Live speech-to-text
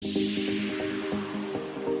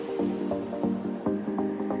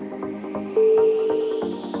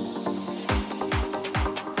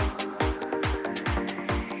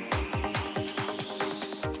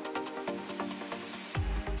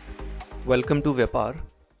Welcome to Vyapar,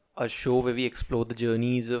 a show where we explore the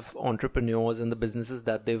journeys of entrepreneurs and the businesses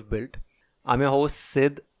that they've built. I'm your host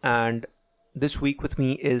Sid, and this week with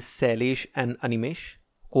me is Shailesh and Animesh,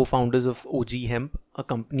 co-founders of OGHemp, a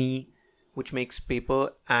company which makes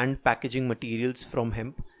paper and packaging materials from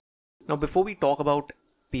hemp. Now, before we talk about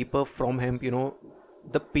paper from hemp,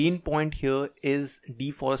 the pain point here is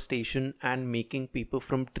deforestation and making paper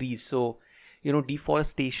from trees. So,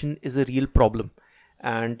 deforestation is a real problem.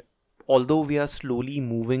 And although we are slowly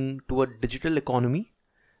moving to a digital economy,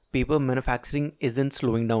 paper manufacturing isn't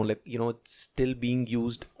slowing down. It's still being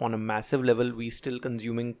used on a massive level. We're still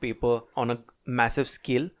consuming paper on a massive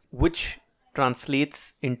scale, which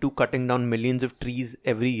translates into cutting down millions of trees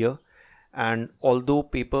every year. And although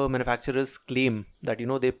paper manufacturers claim that,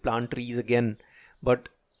 they plant trees again, but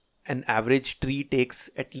an average tree takes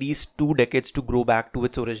at least 2 decades to grow back to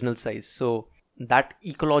its original size. So that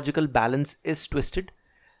ecological balance is twisted.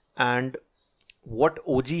 And what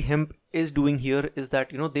OGHemp is doing here is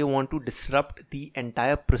that, they want to disrupt the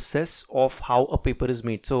entire process of how a paper is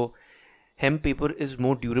made. So hemp paper is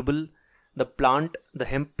more durable. The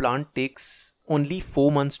hemp plant takes only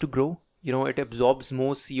 4 months to grow. It absorbs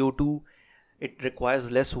more CO2. It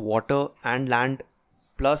requires less water and land.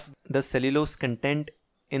 Plus, the cellulose content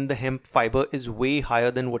in the hemp fiber is way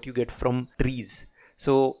higher than what you get from trees.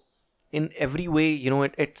 So in every way,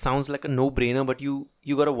 it sounds like a no-brainer, but you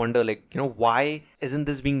gotta wonder, why isn't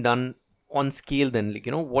this being done on scale then?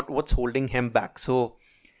 What's holding hemp back? So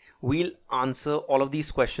we'll answer all of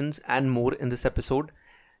these questions and more in this episode.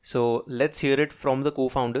 So let's hear it from the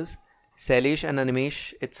co-founders. Shailesh and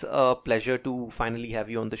Animesh, it's a pleasure to finally have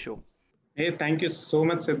you on the show. Hey, thank you so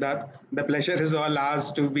much, Siddharth. The pleasure is all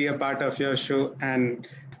ours to be a part of your show, and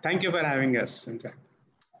thank you for having us. In fact,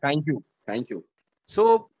 Thank you. Thank you.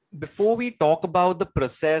 So before we talk about the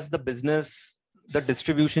process, the business, the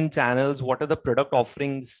distribution channels, what are the product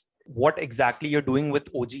offerings, what exactly you're doing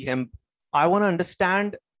with OGHemp, I want to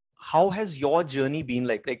understand how has your journey been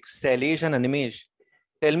like Shailesh and Animesh.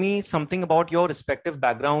 Tell me something about your respective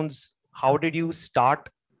backgrounds. How did you start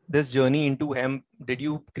this journey into hemp? Did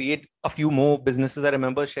you create a few more businesses? I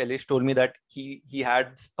remember Shailesh told me that he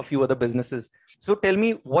had a few other businesses. So tell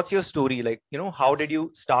me, what's your story? How did you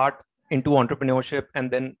start into entrepreneurship,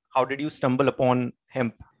 and then how did you stumble upon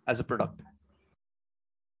hemp as a product?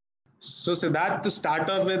 so Siddharth, to start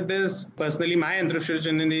off with this, personally, my entrepreneurial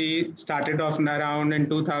journey started off around in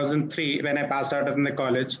 2003 when I passed out of the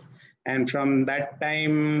college. And from that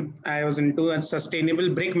time, I was into a sustainable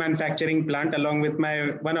brick manufacturing plant along with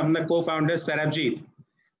one of the co-founders, Sarabjit.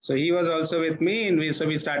 So he was also with me, and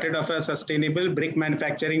we started off a sustainable brick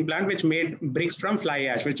manufacturing plant, which made bricks from fly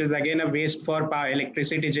ash, which is again a waste for power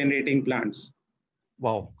electricity generating plants.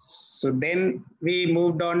 Wow. So then he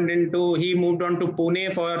moved on to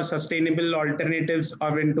Pune for sustainable alternatives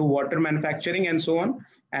into water manufacturing and so on.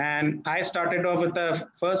 And I started off with the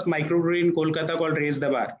first microbrewery in Kolkata called Raise the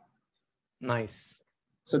Bar. Nice.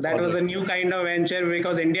 So that was a new kind of venture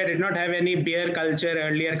because India did not have any beer culture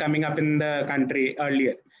earlier coming up in the country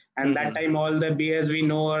earlier. And that time, all the beers we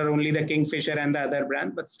know are only the Kingfisher and the other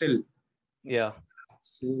brand, but still. Yeah.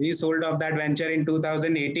 So we sold off that venture in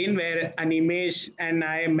 2018, where Animesh and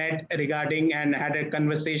I met regarding and had a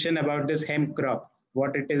conversation about this hemp crop,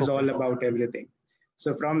 what it is all about, everything.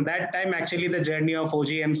 So from that time, actually, the journey of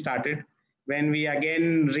OGHemp started when we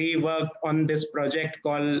again reworked on this project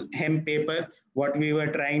called hemp paper, what we were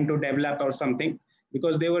trying to develop or something,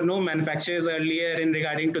 because there were no manufacturers earlier in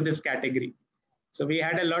regarding to this category. So we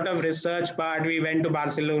had a lot of research part. We went to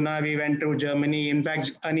Barcelona, we went to Germany. In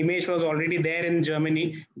fact, Animesh was already there in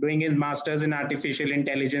Germany doing his master's in artificial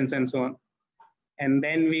intelligence and so on. And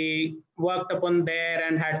then we worked upon there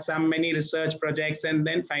and had many research projects, and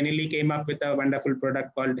then finally came up with a wonderful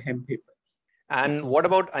product called hemp paper. And what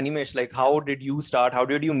about Animesh? How did you start? How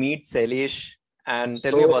did you meet Shailesh? And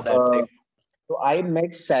tell me about that. So I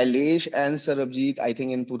met Shailesh and Sarabjit, I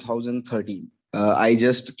think in 2013. I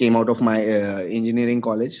just came out of my engineering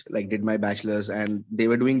college, did my bachelor's, and they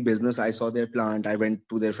were doing business. I saw their plant. I went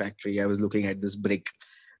to their factory. I was looking at this brick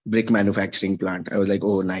manufacturing plant. I was like,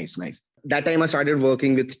 oh, nice. That time I started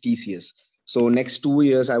working with TCS. So next 2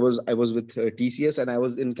 years I was with TCS, and I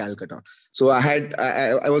was in Calcutta. So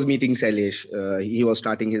I was meeting Shailesh. He was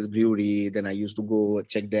starting his brewery. Then I used to go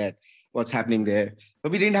check that what's happening there.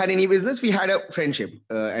 But we didn't have any business. We had a friendship,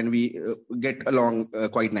 and we get along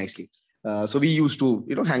quite nicely. So we used to,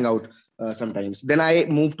 hang out sometimes. Then I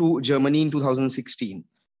moved to Germany in 2016.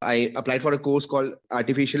 I applied for a course called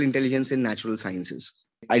Artificial Intelligence in Natural Sciences.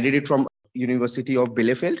 I did it from University of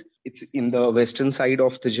Bielefeld. It's in the western side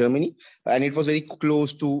of the Germany, and it was very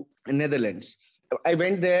close to Netherlands. I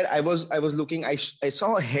went there. I was looking. I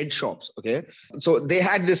saw head shops. Okay, so they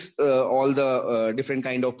had this all the different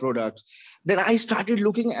kind of products. Then I started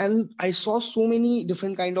looking, and I saw so many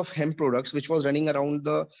different kind of hemp products which was running around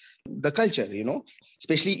the culture.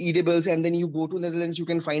 Especially edibles. And then you go to Netherlands, you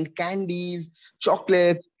can find candies,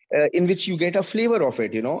 chocolate. In which you get a flavor of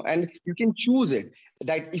it, and you can choose it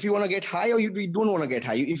that if you want to get high or you don't want to get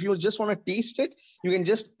high. If you just want to taste it, you can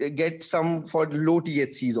just get some for low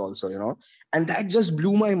THCs also. And that just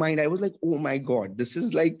blew my mind. I was like, oh my God, this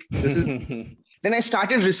is then I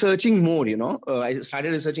started researching more, I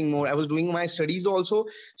started researching more. I was doing my studies also.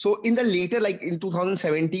 So in the later, like in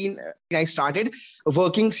 2017, I started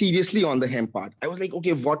working seriously on the hemp part. I was like,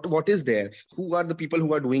 okay, what is there? Who are the people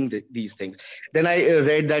who are doing these things? Then I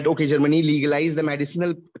read that, okay, Germany legalized the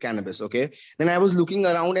medicinal cannabis. Okay. Then I was looking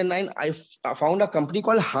around, and then I found a company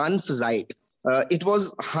called Hanfzeit. It was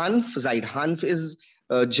Hanfzeit. Hanf is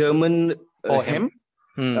German hemp.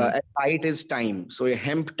 And Zeit is time. So a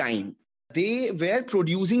hemp time. They were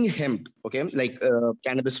producing hemp, okay, like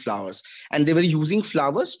cannabis flowers, and they were using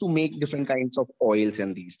flowers to make different kinds of oils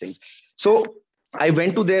and these things. So I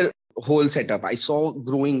went to their whole setup. I saw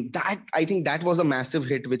growing that. I think that was a massive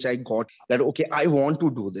hit, which I got that, okay, I want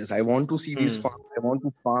to do this. I want to see these farms. I want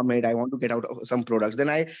to farm it. I want to get out of some products. Then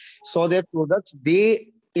I saw their products.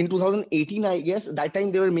 In 2018, I guess, that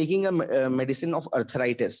time they were making a medicine of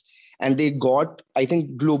arthritis. And they got, I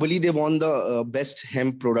think globally, they won the best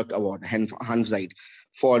hemp product award, Hanfzeit,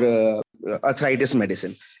 for arthritis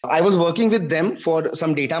medicine. I was working with them for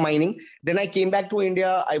some data mining. Then I came back to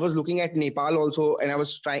India. I was looking at Nepal also, and I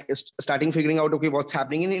was starting figuring out, okay, what's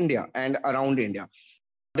happening in India and around India.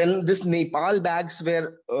 Then this Nepal bags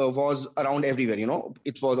was around everywhere,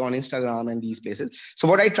 it was on Instagram and these places. So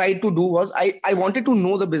what I tried to do was I wanted to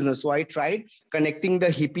know the business. So I tried connecting the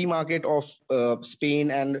hippie market of Spain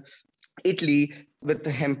and Italy with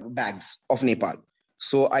the hemp bags of Nepal.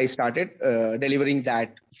 So I started delivering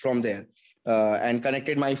that from there. And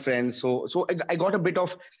connected my friends. So I got a bit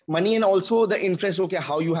of money and also the interest, okay,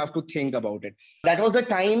 how you have to think about it. That was the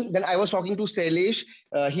time then I was talking to Shailesh.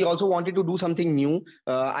 He also wanted to do something new.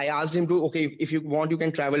 I asked him to, okay, if you want, you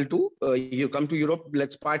can travel to, you come to Europe,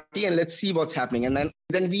 let's party and let's see what's happening. And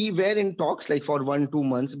then we were in talks like for 1-2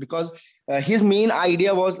 months because his main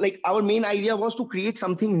idea was our main idea was to create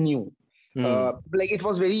something new. It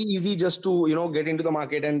was very easy just to get into the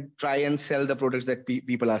market and try and sell the products that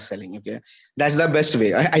people are selling. Okay, that's the best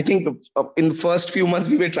way. I think in the first few months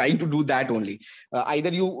we were trying to do that only.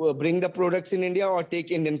 Either you bring the products in India or take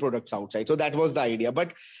Indian products outside. So that was the idea.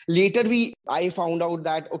 But later I found out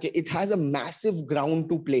that okay, it has a massive ground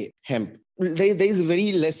to play. Hemp, there is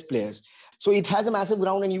very less players. So it has a massive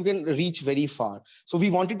ground and you can reach very far. So we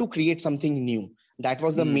wanted to create something new. That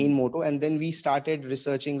was the main motto. And then we started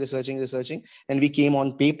researching. And we came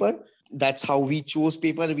on paper. That's how we chose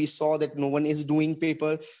paper. We saw that no one is doing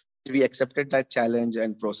paper. We accepted that challenge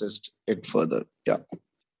and processed it further. Yeah.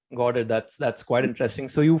 Got it. That's quite interesting.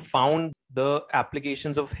 So you found the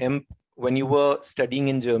applications of hemp when you were studying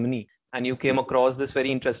in Germany and you came across this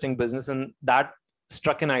very interesting business, and that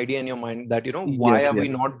struck an idea in your mind that, why are we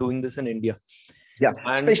not doing this in India? Yeah.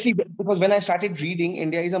 And especially because when I started reading,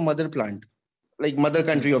 India is a mother plant. Like mother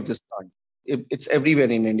country of this plant. It's everywhere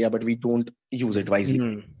in India, but we don't use it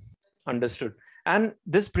wisely. Understood. And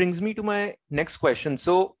this brings me to my next question.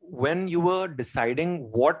 So when you were deciding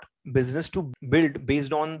what business to build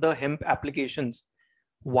based on the hemp applications,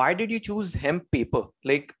 why did you choose hemp paper?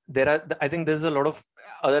 Like I think there's a lot of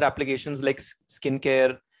other applications like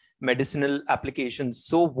skincare, medicinal applications.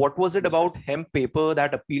 So what was it about hemp paper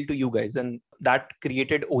that appealed to you guys and that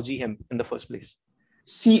created OGHemp in the first place?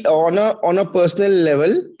 See, on a personal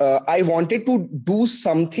level, I wanted to do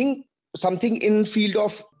something in field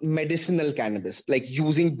of medicinal cannabis, like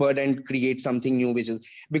using bud and create something new, which is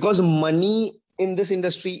because money in this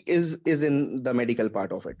industry is in the medical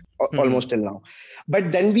part of it, almost till now.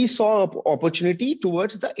 But then we saw opportunity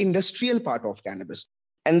towards the industrial part of cannabis.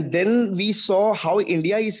 And then we saw how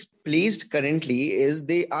India is placed currently is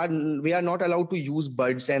we are not allowed to use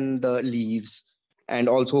buds and the leaves. And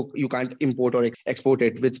also you can't import or export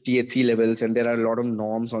it with THC levels. And there are a lot of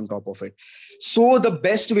norms on top of it. So the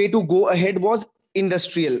best way to go ahead was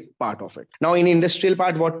industrial part of it. Now in industrial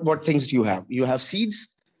part, what things do you have? You have seeds,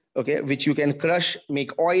 okay, which you can crush,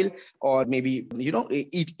 make oil, or maybe,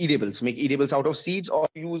 eat edibles, make edibles out of seeds, or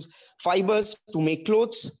use fibers to make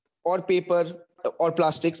clothes or paper or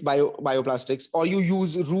plastics, bioplastics, or you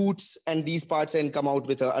use roots and these parts and come out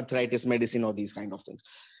with a arthritis medicine or these kind of things.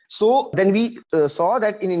 So then we saw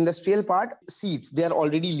that in industrial part, seeds, they are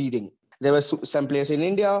already leading. There were some players in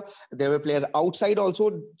India. There were players outside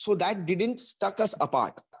also. So that didn't stuck us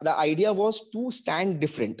apart. The idea was to stand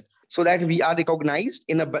different so that we are recognized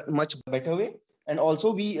in a much better way. And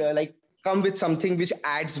also we come with something which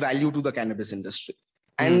adds value to the cannabis industry.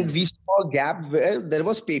 And we saw a gap where there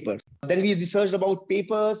was paper. Then we researched about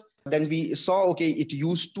papers. Then we saw, okay, it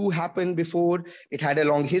used to happen before. It had a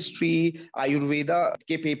long history. Ayurveda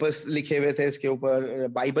ke papers likhe hue the iske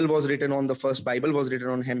upar. Bible was written on, the first Bible was written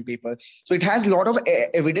on hemp paper. So it has a lot of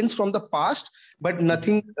evidence from the past, but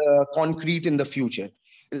nothing concrete in the future.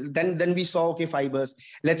 Then we saw, okay, fibers.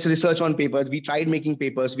 Let's research on papers. We tried making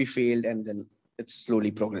papers. We failed, and then it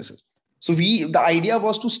slowly progresses. So the idea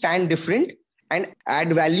was to stand different and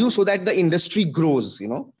add value so that the industry grows,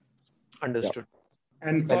 Understood. Yeah.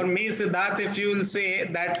 And for me, Siddharth, if you will say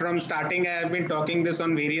that from starting, I have been talking this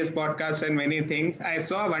on various podcasts and many things, I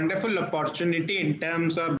saw a wonderful opportunity in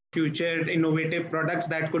terms of future innovative products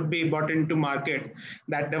that could be brought into market,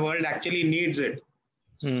 that the world actually needs it.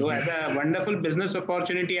 So as a wonderful business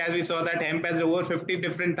opportunity, as we saw that hemp has over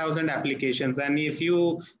 50,000 applications. And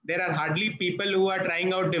there are hardly people who are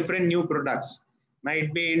trying out different new products.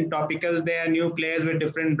 Might be in topicals, there are new players with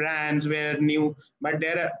different brands, but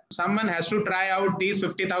someone has to try out these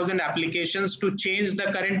 50,000 applications to change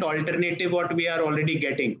the current alternative what we are already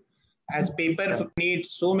getting. As paper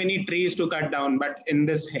needs so many trees to cut down, but in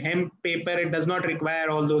this hemp paper, it does not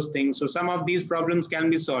require all those things. So some of these problems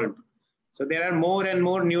can be solved. So there are more and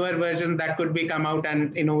more newer versions that could be come out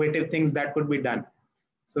and innovative things that could be done.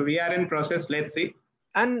 So we are in process. Let's see.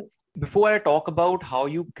 And before I talk about how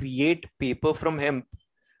you create paper from hemp,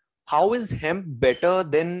 how is hemp better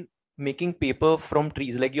than making paper from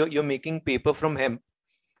trees? Like you're making paper from hemp.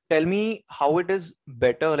 Tell me how it is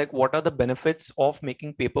better. Like what are the benefits of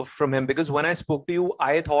making paper from hemp? Because when I spoke to you,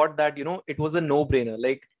 I thought that, it was a no-brainer.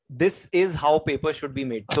 Like this is how paper should be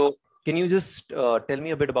made. So can you just tell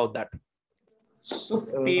me a bit about that? So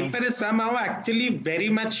paper is somehow actually very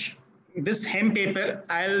much this hemp paper.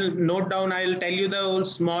 I'll tell you the whole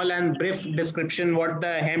small and brief description what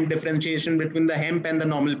the hemp differentiation between the hemp and the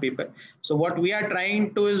normal paper. So what we are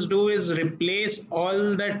trying to do is replace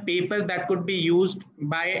all that paper that could be used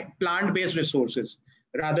by plant-based resources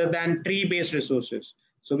rather than tree-based resources.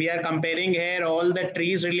 So we are comparing here all the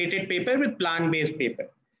trees related paper with plant-based paper.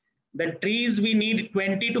 The trees, we need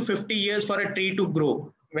 20 to 50 years for a tree to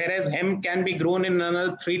grow, whereas hemp can be grown in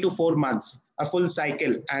another 3 to 4 months, a full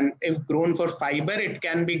cycle. And if grown for fiber, it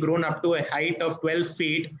can be grown up to a height of 12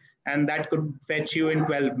 feet, and that could fetch you in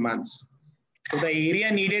 12 months. So the area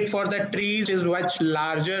needed for the trees is much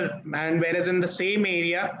larger, and whereas in the same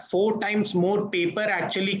area, 4 times more paper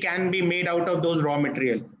actually can be made out of those raw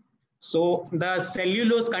material. So the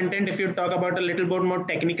cellulose content, if you talk about a little bit more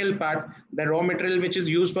technical part, the raw material which is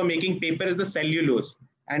used for making paper is the cellulose.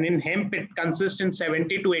 And in hemp, it consists in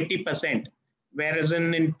 70 to 80%, whereas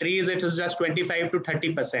in trees, it is just 25 to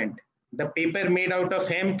 30%. The paper made out of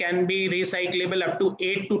hemp can be recyclable up to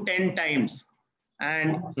 8 to 10 times.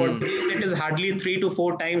 And for trees, it is hardly 3 to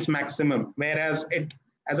 4 times maximum, whereas it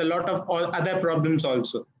has a lot of other problems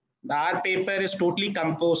also. Our paper is totally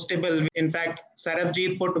compostable. In fact,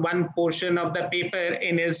 Sarabjit put one portion of the paper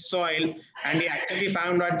in his soil, and he actually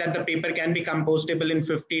found out that the paper can be compostable in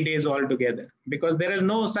 50 days altogether, because there is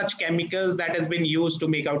no such chemicals that has been used to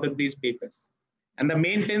make out of these papers. And the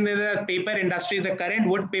main thing is the paper industry, the current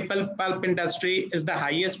wood paper pulp industry is the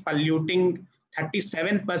highest polluting,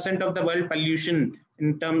 37% of the world pollution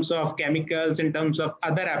in terms of chemicals, in terms of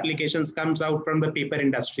other applications comes out from the paper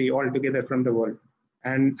industry altogether from the world.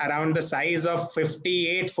 And around the size of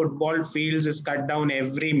 58 football fields is cut down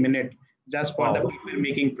every minute just for the paper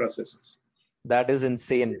making processes. That is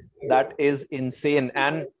insane. That is insane.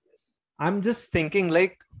 And I'm just thinking,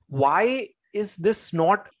 like, why is this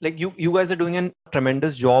not like you guys are doing a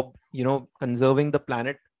tremendous job, conserving the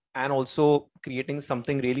planet and also creating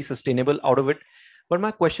something really sustainable out of it. But my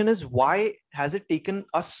question is, why has it taken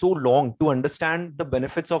us so long to understand the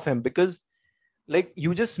benefits of hemp? Because like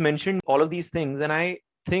you just mentioned all of these things, and I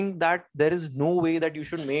think that there is no way that you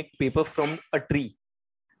should make paper from a tree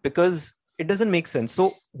because it doesn't make sense.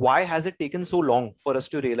 So why has it taken so long for us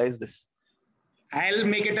to realize this? I'll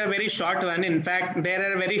make it a very short one. In fact,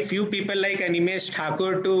 there are very few people like Animesh,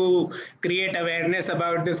 Thakur to create awareness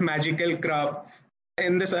about this magical crop.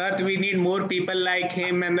 In this earth, we need more people like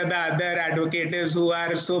him and the other advocates who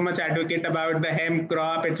are so much advocate about the hemp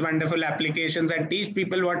crop, its wonderful applications, and teach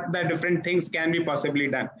people what the different things can be possibly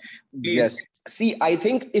done. Please. Yes. See, I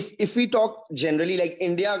think if we talk generally, like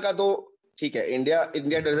India ka to, India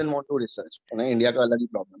doesn't want to research. India ka alagi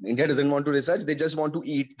problem. India doesn't want to research. They just want to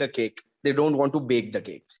eat the cake. They don't want to bake the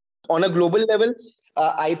cake. On a global level,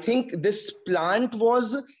 I think this plant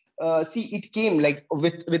was, it came like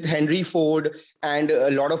with Henry Ford, and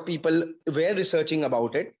a lot of people were researching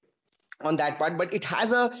about it on that part, but it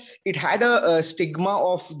had a stigma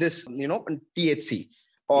of this, THC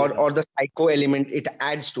or the psycho element it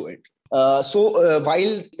adds to it.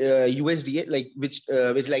 While USDA, like which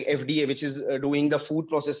like FDA, which is doing the food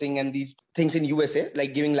processing and these things in USA,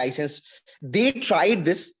 like giving license, they tried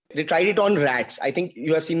this. They tried it on rats. I think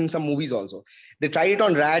you have seen in some movies also. They tried it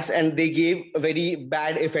on rats and they gave a very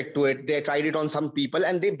bad effect to it. They tried it on some people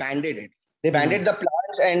and they banned it. They banned the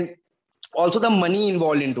plant, and also the money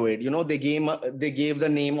involved into it. They gave the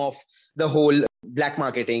name of the whole black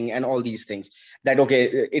marketing and all these things, that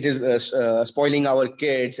okay, it is spoiling our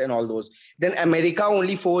kids and all those. Then America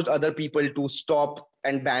only forced other people to stop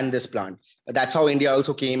and ban this plant. That's how India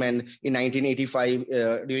also came, and in 1985,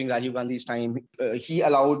 during Rajiv Gandhi's time, he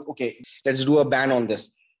allowed, okay, let's do a ban on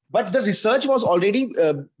this. But the research was already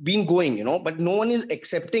been going, but no one is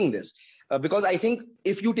accepting this. Because I think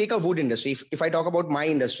if you take a wood industry, if I talk about my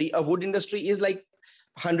industry, a wood industry is like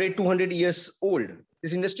 100, 200 years old.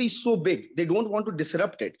 This industry is so big. They don't want to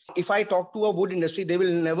disrupt it. If I talk to a wood industry, they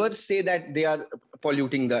will never say that they are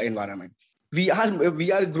polluting the environment. We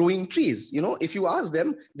are growing trees. If you ask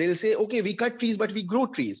them, they'll say, okay, we cut trees, but we grow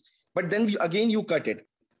trees. But then you cut it.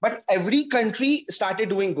 But every country started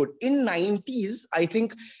doing good. In 90s, I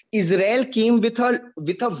think Israel came with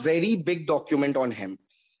a very big document on hemp.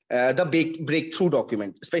 The big breakthrough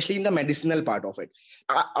document, especially in the medicinal part of it.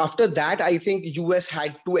 After that, I think US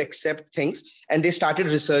had to accept things, and they started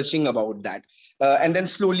researching about that. And then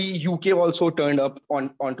slowly UK also turned up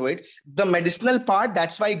onto it. The medicinal part,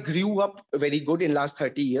 that's why grew up very good in last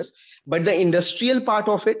 30 years. But the industrial part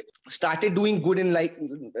of it started doing good in like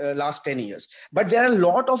last 10 years. But there are a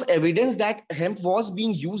lot of evidence that hemp was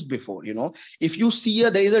being used before. If you see,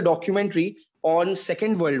 there is a documentary on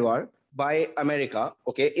Second World War by America.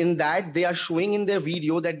 Okay, in that they are showing in their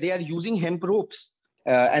video that they are using hemp ropes,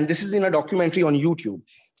 and this is in a documentary on YouTube.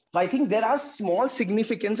 I think there are small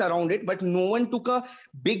significance around it, but no one took a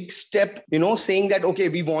big step, saying that okay,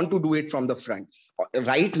 we want to do it from the front.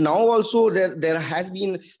 Right now, also there has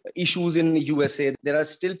been issues in USA. There are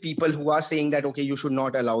still people who are saying that okay, you should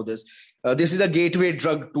not allow this. This is a gateway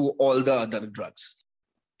drug to all the other drugs.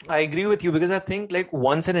 I agree with you, because I think like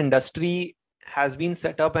once an industry has been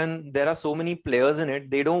set up and there are so many players in it,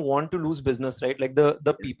 they don't want to lose business, right? Like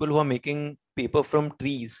the people who are making paper from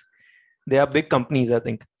trees, they are big companies, I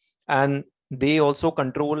think, and they also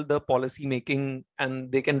control the policy making,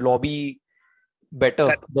 and they can lobby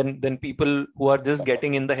better than people who are just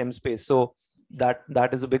getting in the hemp space. So that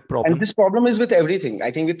is a big problem. And this problem is with everything.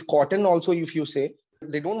 I think with cotton also, if you say,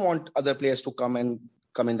 they don't want other players to come in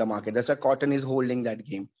the market. That's why cotton is holding that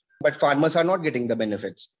game. But farmers are not getting the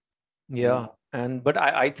benefits. Yeah. But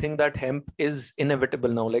I think that hemp is inevitable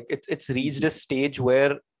now. Like it's reached a stage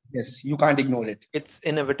where yes, you can't ignore it. It's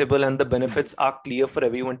inevitable, and the benefits are clear for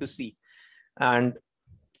everyone to see. And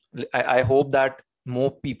I hope that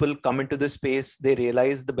more people come into this space, they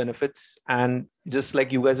realize the benefits, and just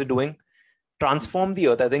like you guys are doing, transform the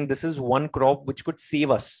earth. I think this is one crop which could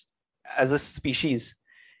save us as a species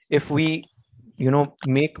if we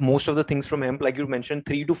make most of the things from hemp. Like you mentioned,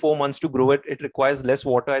 3 to 4 months to grow it. It requires less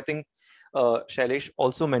water. I think Shailesh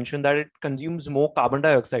also mentioned that it consumes more carbon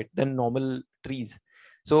dioxide than normal trees.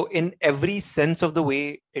 So in every sense of the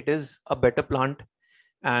way, it is a better plant.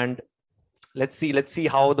 And let's see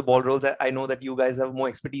how the ball rolls. I know that you guys have more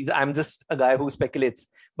expertise. I'm just a guy who speculates,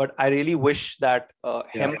 but I really wish that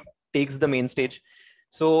hemp takes the main stage.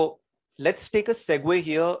 So let's take a segue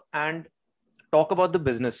here and talk about the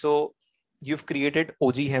business. So you've created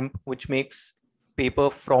OGHemp, which makes paper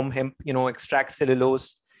from hemp, extracts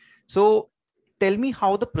cellulose. So tell me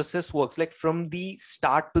how the process works, like from the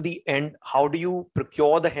start to the end. How do you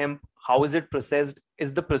procure the hemp? How is it processed?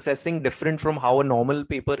 Is the processing different from how a normal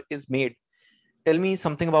paper is made? Tell me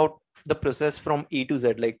something about the process from A to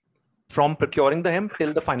Z, like from procuring the hemp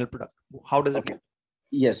till the final product. How does it work?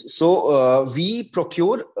 Yes. So we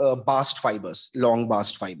procure bast fibers, long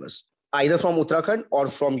bast fibers, either from Uttarakhand or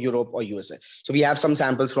from Europe or USA. So we have some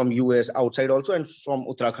samples from US outside also, and from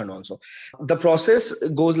Uttarakhand also. The process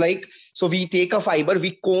goes like, so we take a fiber,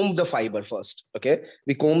 we comb the fiber first. Okay.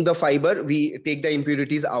 We comb the fiber, we take the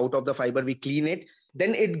impurities out of the fiber, we clean it.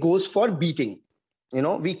 Then it goes for beating.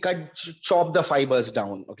 We chop the fibers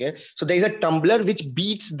down. Okay. So there is a tumbler which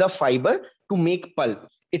beats the fiber to make pulp.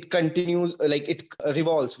 It continues, like it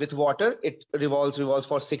revolves with water. It revolves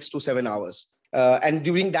for 6 to 7 hours. And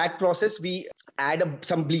during that process, we add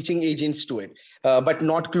some bleaching agents to it, but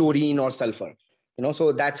not chlorine or sulfur.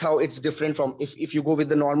 So that's how it's different from if you go with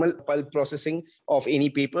the normal pulp processing of any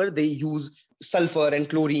paper, they use sulfur and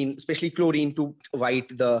chlorine, especially chlorine, to white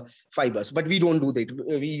the fibers. But we don't do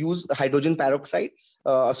that. We use hydrogen peroxide,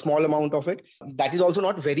 a small amount of it. That is also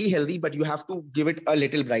not very healthy, but you have to give it a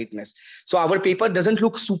little brightness. So our paper doesn't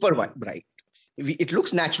look super bright. It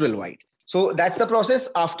looks natural white. So that's the process.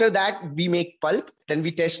 After that, we make pulp. Then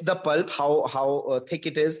we test the pulp, how thick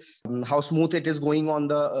it is, how smooth it is going on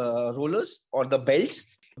the rollers or the belts.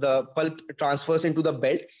 The pulp transfers into the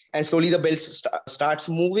belt, and slowly the belt starts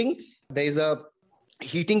moving. There is a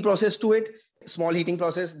heating process to it, small heating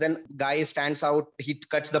process. Then guy stands out, he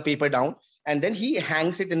cuts the paper down, and then he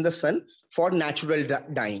hangs it in the sun for natural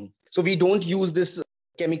dyeing. So we don't use this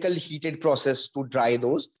chemical heated process to dry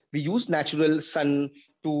those. We use natural sun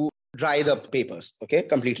to dry the papers, okay,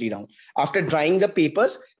 completely down. After drying the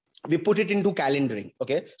papers, we put it into calendering,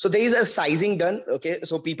 okay. So there is a sizing done, okay.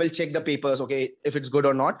 So people check the papers, okay, if it's good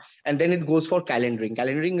or not, and then it goes for calendering.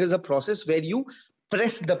 Calendering is a process where you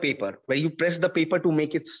press the paper, to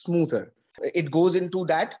make it smoother. It goes into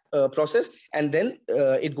that process, and then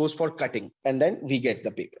it goes for cutting, and then we get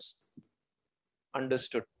the papers.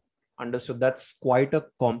 Understood. That's quite a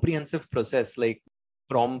comprehensive process, like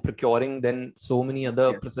from procuring, then so many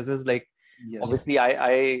other processes. Like, obviously,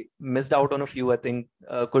 I missed out on a few. I think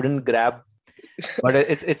couldn't grab, but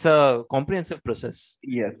it's a comprehensive process.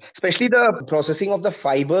 Yeah, especially the processing of the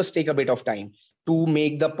fibers take a bit of time to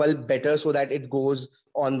make the pulp better, so that it goes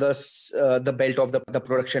on the belt of the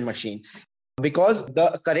production machine. Because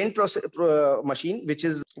the current machine, which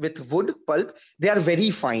is with wood pulp, they are very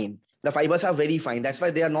fine. The fibers are very fine. That's why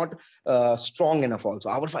they are not strong enough also.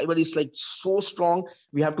 Our fiber is like so strong,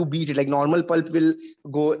 we have to beat it. Like normal pulp will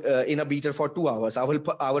go in a beater for 2 hours. Our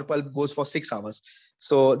pulp goes for 6 hours.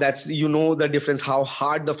 So that's, the difference, how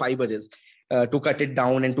hard the fiber is to cut it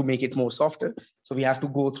down and to make it more softer. So we have to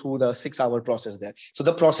go through the 6-hour process there. So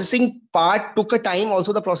the processing part took a time.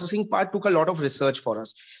 Also, the processing part took a lot of research for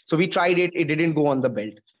us. So we tried it. It didn't go on the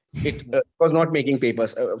belt. It was not making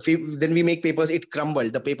papers. Then we make papers. It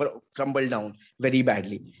crumbled. The paper crumbled down very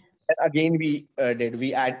badly. And again, we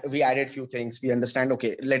added few things. We understand,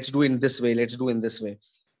 okay, let's do in this way.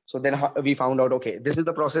 So then we found out, okay, this is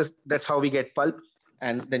the process. That's how we get pulp.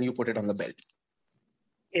 And then you put it on the belt.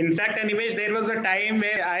 In fact, Animesh, there was a time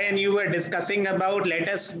where I and you were discussing about let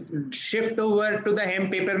us shift over to the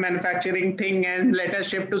hemp paper manufacturing thing and let us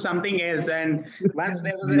shift to something else. And once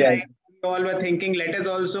there was a time, we all were thinking, let us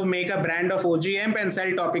also make a brand of OGHemp and sell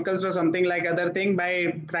topicals or something like other thing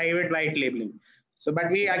by private white labeling. So, but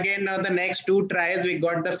we again, the next 2 tries, we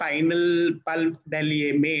got the final pulp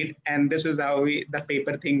Delhi made, and this is how the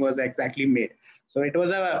paper thing was exactly made. So it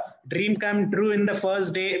was a dream come true in the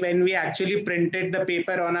first day when we actually printed the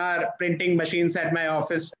paper on our printing machines at my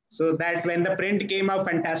office. So that when the print came out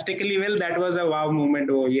fantastically well, that was a wow moment.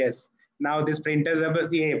 Oh yes, now these papers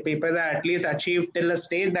are at least achieved till a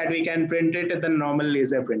stage that we can print it with the normal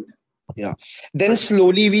laser printer. Yeah. Then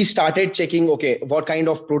slowly we started checking, okay, what kind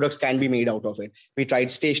of products can be made out of it. We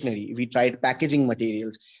tried stationery, we tried packaging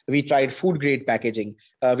materials, we tried food grade packaging,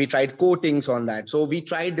 we tried coatings on that. So we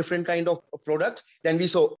tried different kind of products. Then we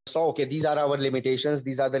saw, okay, these are our limitations.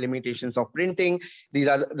 These are the limitations of printing. These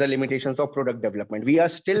are the limitations of product development. We are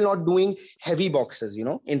still not doing heavy boxes,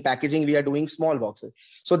 in packaging, we are doing small boxes.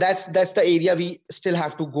 So that's the area we still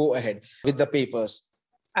have to go ahead with the papers.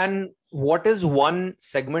 And what is one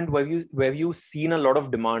segment where you've seen a lot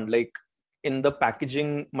of demand, like in the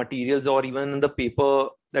packaging materials or even in the paper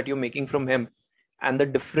that you're making from hemp, and the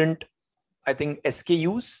different, I think,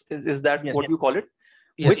 SKUs, is that what you call it?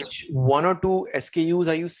 Yes. Which 1 or 2 SKUs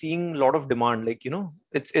are you seeing a lot of demand? Like,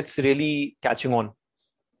 it's really catching on.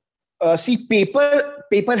 See,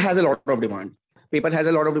 paper has a lot of demand.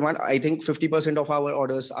 I think 50% of our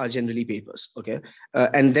orders are generally papers. Okay.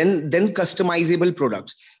 And then customizable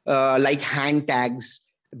products like hand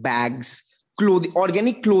tags, bags, clothing,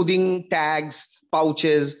 organic clothing tags,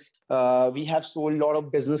 pouches. We have sold a lot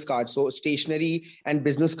of business cards. So stationery and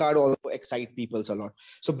business card also excite people a lot.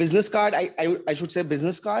 So business card, I should say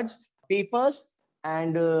business cards, papers,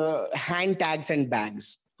 and hand tags and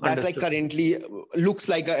bags. That's like currently looks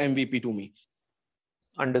like a MVP to me.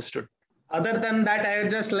 Understood. Other than that, I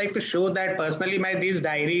would just like to show that personally these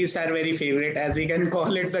diaries are very favorite, as we can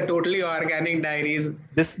call it, the totally organic diaries.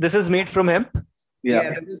 This is made from hemp?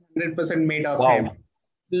 Yeah, this is 100% made of hemp.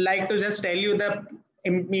 Like to just tell you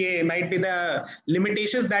might be the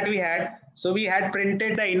limitations that we had. So we had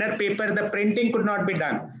printed the inner paper, the printing could not be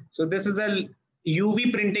done. So this is a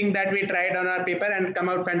UV printing that we tried on our paper and come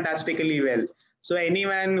out fantastically well. So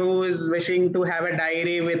anyone who is wishing to have a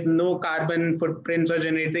diary with no carbon footprints or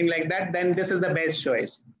anything like that, then this is the best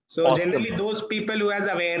choice. So Awesome. generally those people who has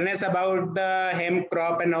awareness about the hemp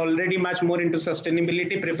crop and already much more into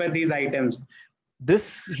sustainability prefer these items.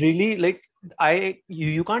 This really, like,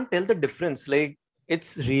 you can't tell the difference. Like,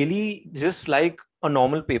 it's really just like a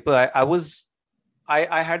normal paper.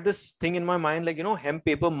 I had this thing in my mind, like, hemp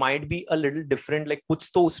paper might be a little different, like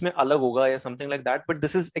kuch to usme alag hoga or something like that, but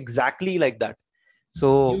this is exactly like that. You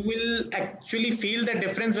So will actually feel the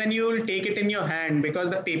difference when you will take it in your hand, because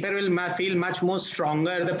the paper will feel much more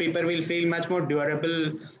stronger, the paper will feel much more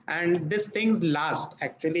durable, and these things last.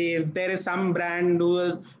 Actually, if there is some brand who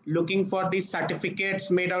is looking for these certificates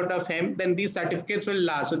made out of hemp, then these certificates will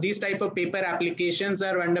last. So these type of paper applications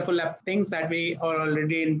are wonderful things that we are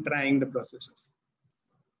already in trying the processes.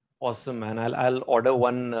 awesome, man. I'll order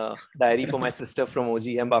one diary for my sister from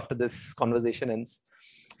OGHemp after this conversation ends.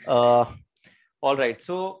 All right.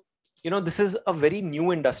 So, this is a very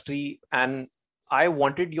new industry, and I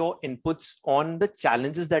wanted your inputs on the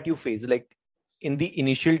challenges that you face. Like, in the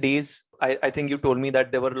initial days, I think you told me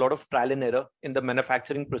that there were a lot of trial and error in the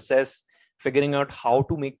manufacturing process, figuring out how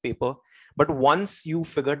to make paper. But once you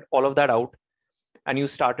figured all of that out and you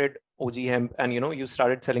started OGHemp, and you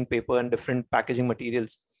started selling paper and different packaging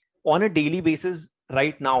materials on a daily basis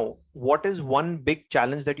right now, what is one big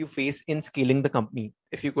challenge that you face in scaling the company?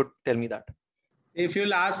 If you could tell me that. If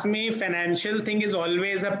you'll ask me, financial thing is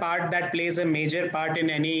always a part that plays a major part in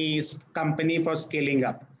any company for scaling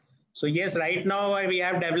up. So yes, right now we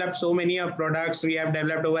have developed so many of products. We have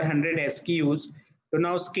developed over 100 SKUs. To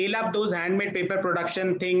now scale up those handmade paper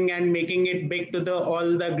production thing and making it big to the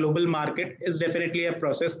all the global market is definitely a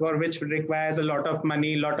process for which requires a lot of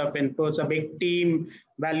money, a lot of inputs, a big team,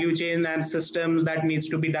 value chain and systems that needs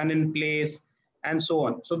to be done in place, and so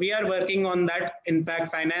on. So we are working on that. In fact,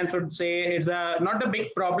 finance would say it's not a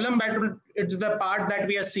big problem, but it's the part that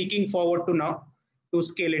we are seeking forward to now to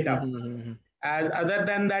scale it up. Mm-hmm. As other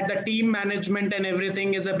than that, the team management and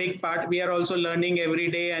everything is a big part. We are also learning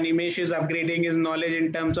every day. Animesh is upgrading his knowledge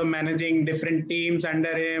in terms of managing different teams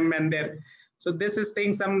under him and there. So this is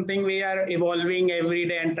something we are evolving every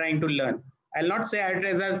day and trying to learn. I'll not say it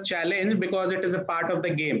as a challenge because it is a part of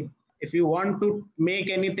the game. If you want to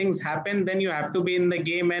make anything happen, then you have to be in the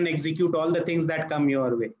game and execute all the things that come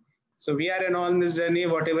your way. So we are on this journey,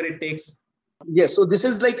 whatever it takes. Yes, so this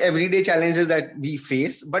is like everyday challenges that we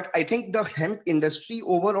face, but I think the hemp industry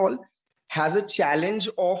overall has a challenge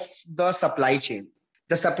of the supply chain.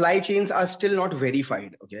 The supply chains are still not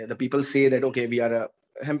verified. Okay, the people say that okay, we are a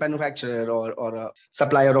hemp manufacturer or a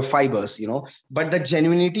supplier of fibers, but the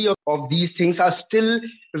genuinity of these things are still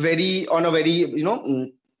very on a very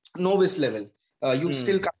novice level. You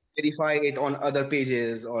still can't verify it on other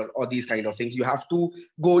pages or these kind of things. You have to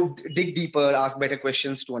go dig deeper, ask better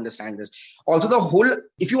questions to understand this. Also,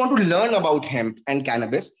 if you want to learn about hemp and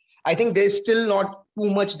cannabis, I think there's still not too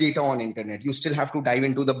much data on internet. You still have to dive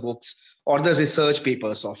into the books or the research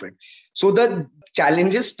papers of it. So the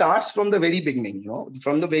challenges starts from the very beginning,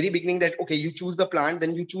 from the very beginning that, okay, you choose the plant,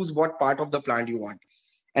 then you choose what part of the plant you want.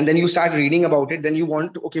 And then you start reading about it. Then you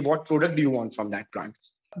want, okay, what product do you want from that plant?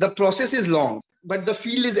 The process is long, but the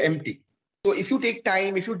field is empty. So if you take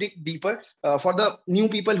time, if you dig deeper, for the new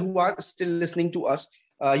people who are still listening to us,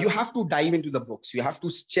 you have to dive into the books. You have to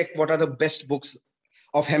check what are the best books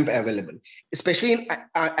of hemp available. Especially in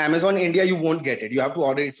Amazon India, you won't get it. You have to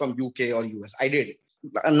order it from UK or US. I did.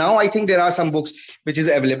 Now I think there are some books which is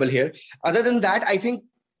available here. Other than that, I think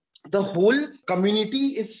the whole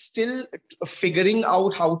community is still figuring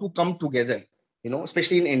out how to come together,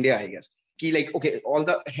 especially in India, I guess. Like, okay, all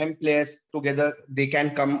the hemp players together, they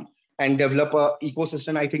can come and develop a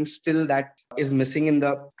ecosystem. I think still that is missing in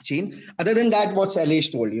the chain. Other than that, what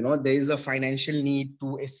Shailesh told, there is a financial need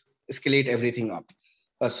to escalate everything up.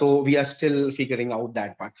 So we are still figuring out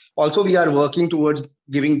that part. Also, we are working towards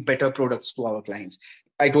giving better products to our clients.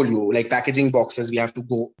 I told you, like packaging boxes, we have to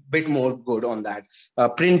go a bit more good on that.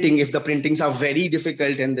 Printing, if the printings are very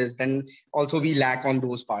difficult in this, then also we lack on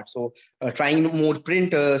those parts. So trying more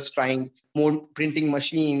printers, trying more printing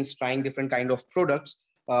machines, trying different kind of products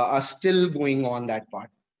are still going on that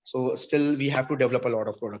part. So still we have to develop a lot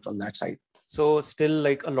of product on that side. So still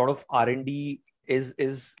like a lot of R&D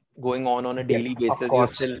is going on a daily basis. You're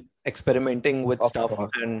still experimenting with stuff.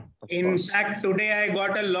 And in fact, today I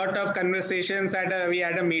got a lot of conversations we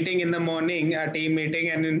had a meeting in the morning, a team meeting,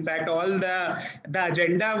 and in fact all the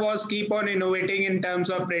agenda was keep on innovating in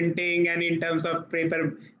terms of printing and in terms of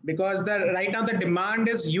paper, because right now the demand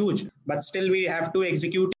is huge, but still we have to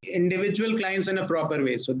execute individual clients in a proper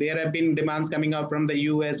way. So there have been demands coming out from the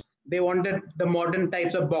US, they wanted the modern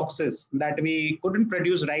types of boxes that we couldn't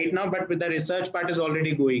produce right now, but with the research part is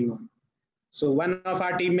already going on. So one of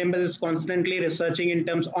our team members is constantly researching in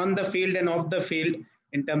terms on the field and off the field,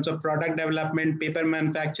 in terms of product development, paper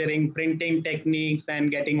manufacturing, printing techniques,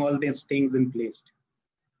 and getting all these things in place.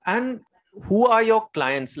 And who are your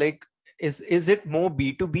clients? Like, is it more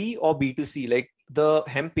B2B or B2C? Like the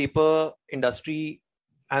hemp paper industry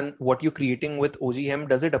and what you're creating with OGHemp,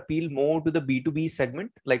 does it appeal more to the B2B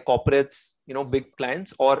segment, like corporates, big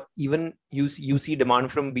clients, or even you see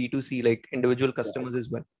demand from B2C, like individual customers as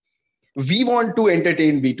well? We want to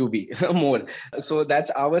entertain B2B more. So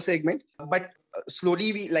that's our segment. But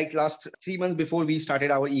slowly, we like last 3 months before we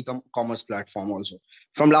started our e-commerce platform also.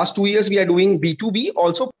 From last 2 years, we are doing B2B,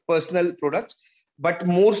 also personal products, but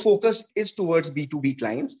more focused is towards B2B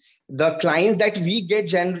clients. The clients that we get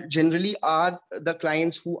generally are the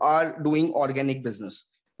clients who are doing organic business,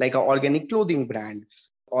 like an organic clothing brand,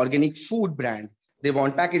 organic food brand. They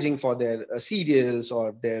want packaging for their cereals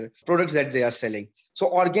or their products that they are selling. So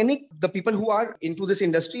organic, the people who are into this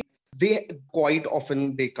industry, they quite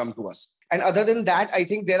often they come to us. And other than that, I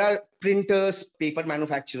think there are printers, paper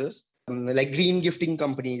manufacturers, like green gifting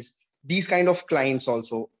companies. These kind of clients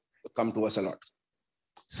also come to us a lot.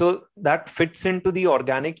 So that fits into the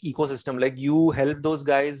organic ecosystem. Like you help those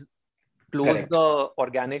guys close Correct. the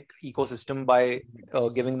organic ecosystem by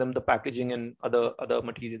giving them the packaging and other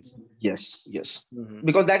materials. Yes. Mm-hmm.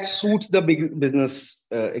 Because that suits the big business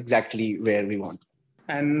exactly where we want.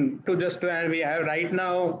 And to add, we have right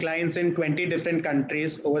now clients in 20 different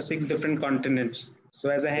countries over 6 different continents. So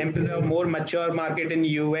as a hemp is a more mature market in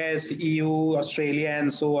US, EU, Australia,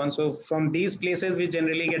 and so on. So from these places, we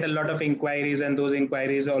generally get a lot of inquiries, and those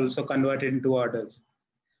inquiries also converted into orders.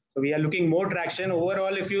 So we are looking more traction.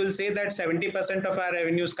 Overall, if you will say that 70% of our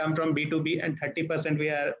revenues come from B2B and 30% we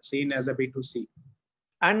are seen as a B2C.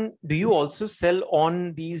 And do you also sell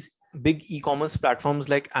on these big e-commerce platforms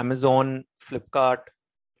like Amazon, Flipkart?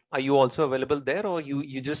 Are you also available there, or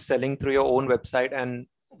you just selling through your own website? And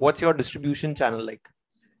what's your distribution channel like?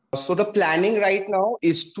 So the planning right now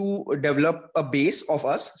is to develop a base of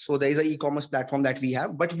us. So there is an e-commerce platform that we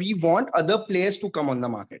have, but we want other players to come on the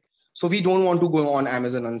market. So we don't want to go on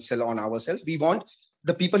Amazon and sell on ourselves. We want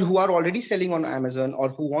the people who are already selling on Amazon or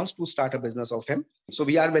who wants to start a business of hemp. So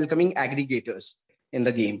we are welcoming aggregators in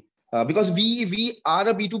the game. Because we are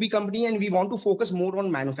a B2B company and we want to focus more on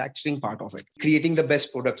manufacturing part of it, creating the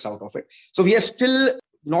best products out of it. So we are still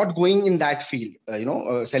not going in that field,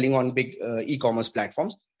 selling on big e-commerce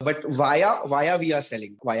platforms, but via we are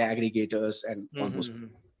selling via aggregators and all those.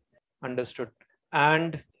 Understood.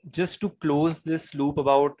 And just to close this loop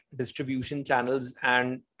about distribution channels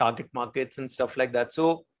and target markets and stuff like that.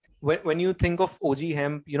 So when you think of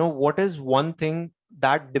OGHemp, what is one thing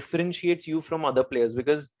that differentiates you from other players?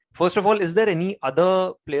 Because first of all, is there any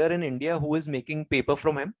other player in India who is making paper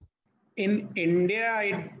from hemp? In India,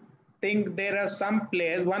 I think there are some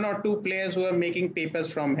players, 1 or 2 players who are making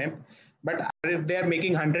papers from hemp. But if they are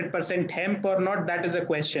making 100% hemp or not, that is a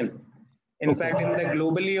question. In fact, in the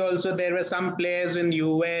globally also, there were some players in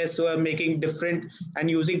US who are making different and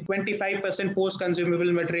using 25%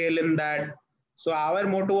 post-consumable material in that. So our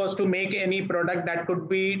motto was to make any product that could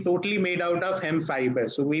be totally made out of hemp fiber.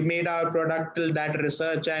 So we made our product till that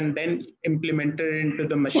research and then implemented into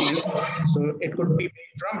the machines. So it could be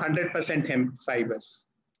made from 100% hemp fibers.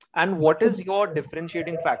 And what is your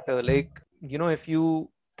differentiating factor? Like, if you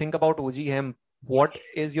think about OGHemp, what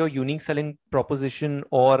is your unique selling proposition,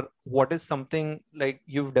 or what is something like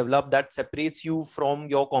you've developed that separates you from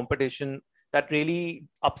your competition that really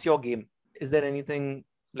ups your game? Is there anything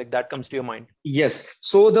like that comes to your mind? Yes.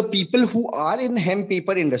 So the people who are in hemp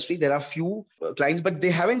paper industry, there are few clients, but they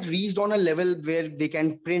haven't reached on a level where they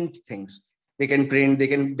can print things. They can print, they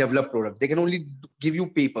can develop products. They can only give you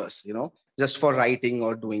papers, just for writing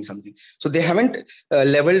or doing something. So they haven't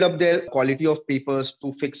leveled up their quality of papers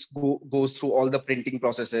to goes through all the printing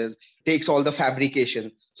processes, takes all the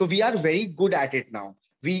fabrication. So we are very good at it now.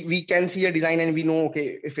 We can see a design and we know,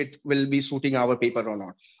 okay, if it will be suiting our paper or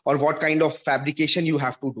not, or what kind of fabrication you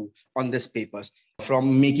have to do on this papers,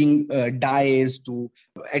 from making dyes to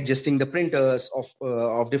adjusting the printers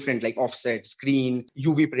of different like offset, screen,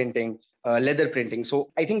 UV printing, leather printing.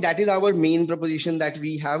 So I think that is our main proposition, that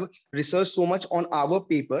we have researched so much on our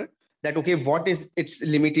paper that, okay, what is its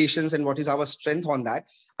limitations and what is our strength on that.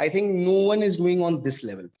 I think no one is doing on this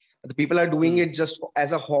level. The people are doing it just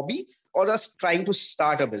as a hobby or just trying to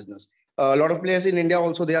start a business. A lot of players in India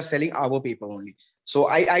also, they are selling our paper only. So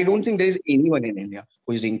I don't think there is anyone in India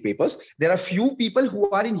who is doing papers. There are few people who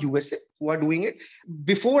are in USA who are doing it.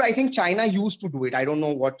 Before, I think China used to do it. I don't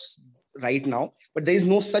know what's right now, but there is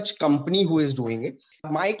no such company who is doing it.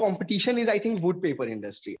 My competition is, I think, wood paper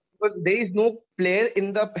industry. But there is no player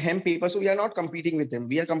in the hemp paper, so we are not competing with them.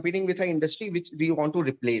 We are competing with an industry which we want to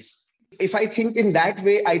replace. If I think in that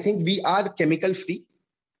way, I think we are chemical free.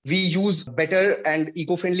 We use better and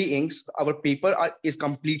eco-friendly inks. Our paper is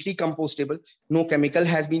completely compostable. No chemical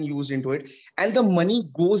has been used into it. And the money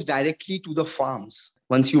goes directly to the farms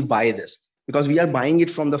once you buy this, because we are buying it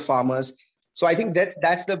from the farmers. So I think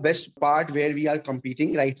that's the best part where we are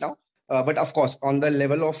competing right now. But of course, on the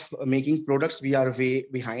level of making products, we are way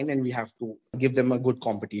behind and we have to give them a good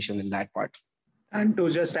competition in that part. And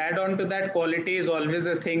to just add on to that, quality is always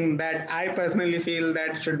a thing that I personally feel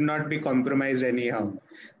that should not be compromised anyhow.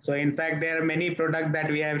 So in fact, there are many products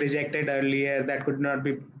that we have rejected earlier that could not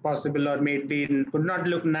be possible or maybe could not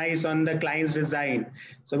look nice on the client's design.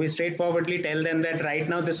 So we straightforwardly tell them that right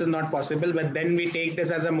now this is not possible, but then we take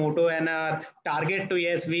this as a motto and a target to,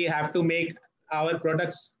 yes, we have to make our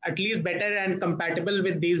products at least better and compatible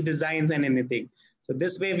with these designs and anything. So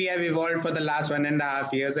this way we have evolved for the last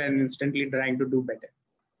 1.5 years and instantly trying to do better.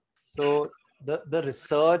 So the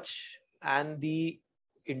research and the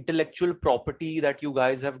intellectual property that you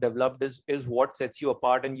guys have developed is what sets you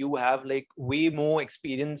apart, and you have like way more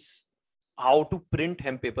experience how to print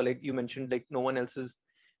hemp paper. Like you mentioned, like no one else is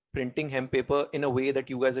printing hemp paper in a way that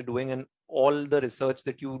you guys are doing, and all the research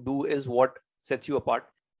that you do is what sets you apart.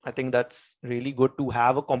 I think that's really good to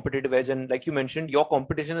have a competitive edge. And like you mentioned, your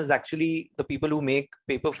competition is actually the people who make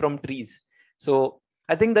paper from trees. So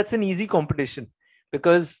I think that's an easy competition,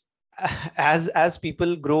 because as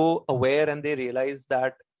people grow aware and they realize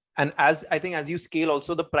that, and as I think as you scale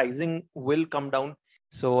also, the pricing will come down.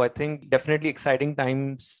 So I think definitely exciting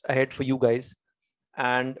times ahead for you guys.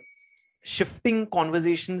 And shifting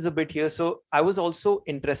conversations a bit here. So I was also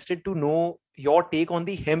interested to know your take on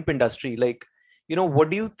the hemp industry. Like, what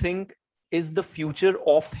do you think is the future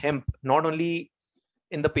of hemp, not only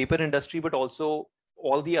in the paper industry, but also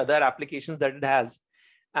all the other applications that it has?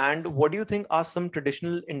 And what do you think are some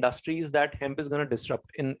traditional industries that hemp is going to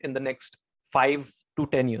disrupt in the next 5 to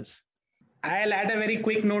 10 years? I'll add a very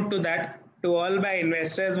quick note to that. To all my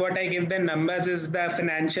investors, what I give the numbers is the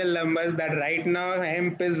financial numbers that right now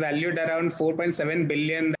hemp is valued around 4.7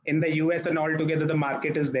 billion in the US, and altogether the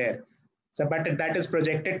market is there. So, but that is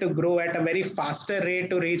projected to grow at a very faster rate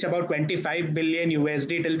to reach about 25 billion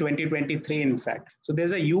USD till 2023, in fact. So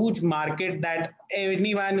there's a huge market that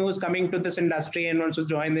anyone who's coming to this industry and wants to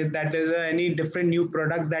join it, that there's any different new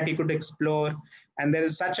products that he could explore. And there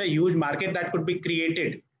is such a huge market that could be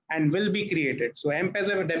created and will be created. So hemp is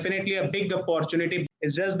definitely a big opportunity.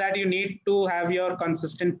 It's just that you need to have your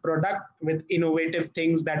consistent product with innovative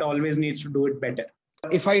things that always needs to do it better.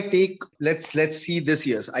 If I take, let's see this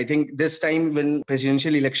year's, I think this time when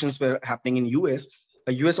presidential elections were happening in US,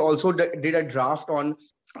 US also did a draft on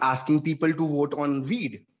asking people to vote on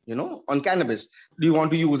weed, on cannabis. Do you want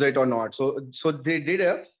to use it or not? So they did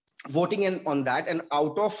a voting on that. And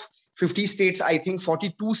out of 50 states, I think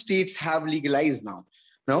 42 states have legalized now.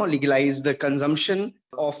 Legalize the consumption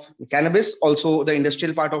of cannabis, also the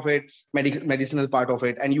industrial part of it, medicinal part of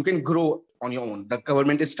it, and you can grow on your own. The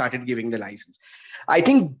government has started giving the license. I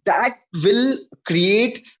think that will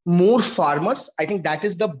create more farmers. I think that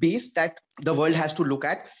is the base that the world has to look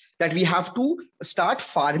at, that we have to start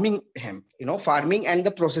farming hemp, farming and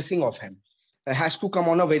the processing of hemp has to come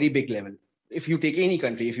on a very big level. If you take any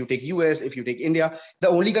country, if you take US, if you take India, the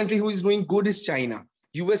only country who is doing good is China.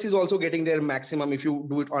 US is also getting their maximum. If you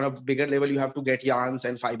do it on a bigger level, you have to get yarns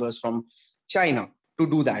and fibers from China to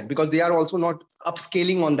do that, because they are also not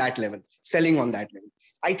upscaling on that level, selling on that level.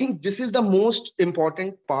 I think this is the most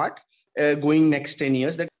important part going next 10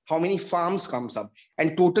 years, that how many farms comes up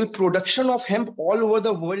and total production of hemp all over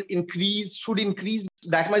the world should increase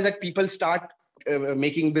that much that people start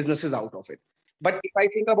making businesses out of it. But if I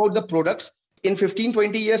think about the products, in 15,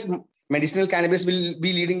 20 years, medicinal cannabis will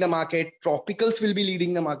be leading the market. Tropicals will be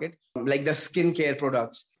leading the market, like the skincare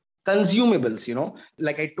products, consumables,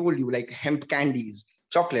 like I told you, like hemp candies,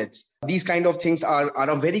 chocolates. These kind of things are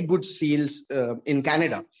a very good sales in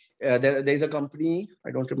Canada. There's a company,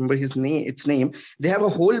 I don't remember its name. They have a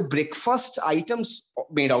whole breakfast items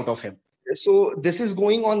made out of hemp. So this is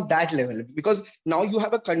going on that level, because now you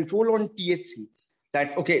have a control on THC,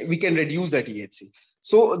 that, okay, we can reduce the THC.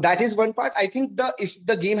 So that is one part. I think if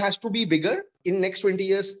the game has to be bigger in next 20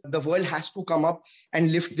 years, the world has to come up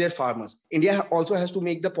and lift their farmers. India also has to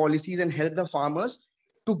make the policies and help the farmers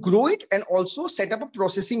to grow it, and also set up a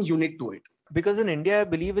processing unit to it. Because in India, I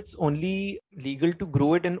believe it's only legal to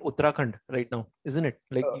grow it in Uttarakhand right now, isn't it?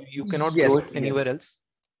 Like you cannot grow it anywhere else.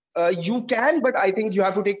 You can, but I think you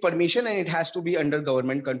have to take permission and it has to be under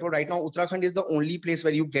government control. Right now, Uttarakhand is the only place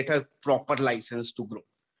where you get a proper license to grow.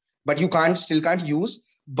 But you still can't use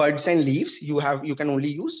buds and leaves. You can only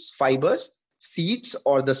use fibers, seeds,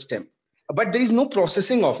 or the stem. But there is no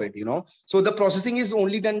processing of it, So the processing is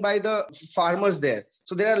only done by the farmers there.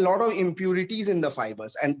 So there are a lot of impurities in the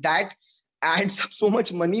fibers, and that adds up so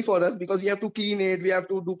much money for us because we have to clean it, we have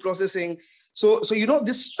to do processing. So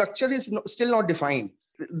this structure is still not defined.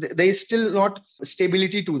 There is still not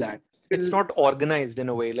stability to that. It's not organized in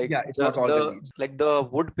a way. Like it's not organized. Like the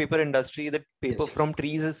wood paper industry, the paper from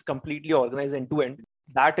trees is completely organized end to end.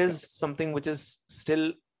 That is something which is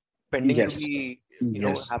still pending to be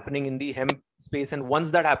happening in the hemp space. And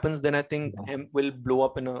once that happens, then I think hemp will blow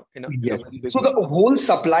up in a very big way. So the whole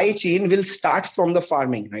supply chain will start from the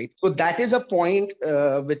farming, right? So that is a point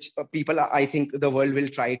which people, I think the world will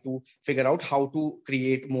try to figure out how to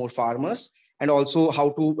create more farmers and also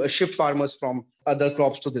how to shift farmers from other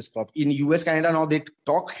crops to this crop. In US, Canada, now they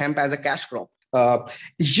talk hemp as a cash crop.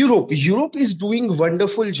 Europe is doing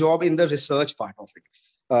wonderful job in the research part of it.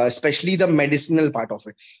 Especially the medicinal part of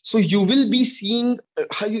it. So you will be seeing,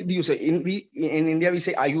 how do you say, in India, we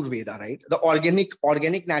say Ayurveda, right? The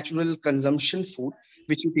organic natural consumption food,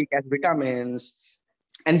 which you take as vitamins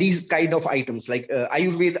and these kind of items like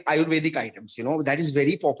Ayurvedic items, that is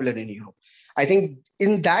very popular in Europe. I think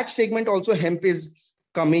in that segment also hemp is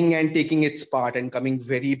coming and taking its part and coming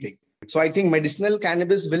very big. So I think medicinal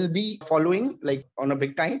cannabis will be following like on a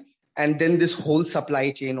big time. And then this whole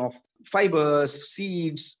supply chain of fibers,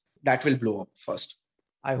 seeds, that will blow up first.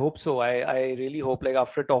 I hope so. I really hope, like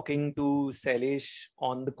after talking to Shailesh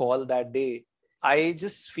on the call that day, I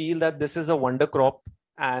just feel that this is a wonder crop.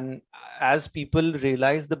 And as people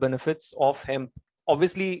realize the benefits of hemp,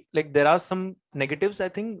 obviously, like there are some negatives, I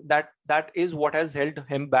think that is what has held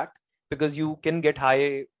hemp back, because you can get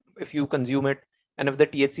high if you consume it and if the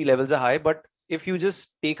THC levels are high. But if you just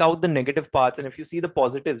take out the negative parts and if you see the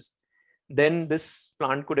positives, then this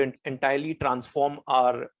plant could entirely transform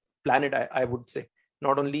our planet, I would say.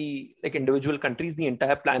 Not only like individual countries, the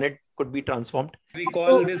entire planet could be transformed. We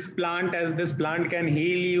call this plant as this plant can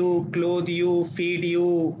heal you, clothe you, feed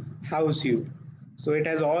you, house you. So it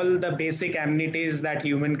has all the basic amenities that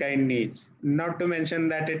humankind needs. Not to mention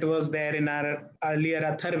that it was there in our earlier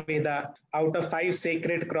Atharveda. Out of 5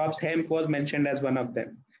 sacred crops, hemp was mentioned as one of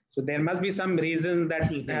them. So there must be some reasons that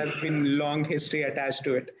has been long history attached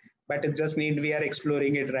to it. But it just we are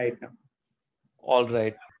exploring it right now. All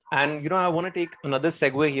right. And, I want to take another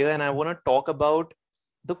segue here and I want to talk about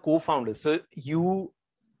the co-founders. So you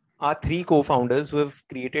are 3 co-founders who have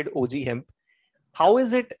created OGHemp. How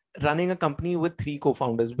is it running a company with 3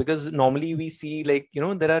 co-founders? Because normally we see like,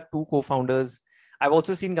 there are 2 co-founders. I've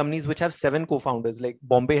also seen companies which have 7 co-founders, like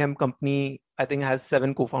Bombay Hemp Company, I think has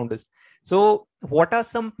 7 co-founders. So what are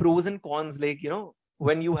some pros and cons, like,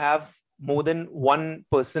 when you have more than one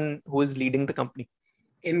person who is leading the company?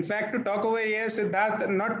 In fact, to talk over here, Siddharth,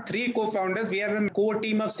 not 3 co-founders. We have a core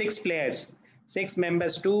team of 6 players, 6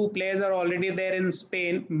 members. 2 players are already there in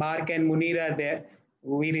Spain. Mark and Munir are there.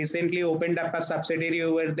 We recently opened up a subsidiary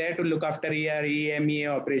over there to look after EMEA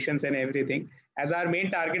operations and everything, as our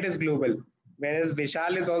main target is global. Whereas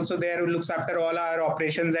Vishal is also there, who looks after all our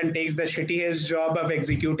operations and takes the shittiest job of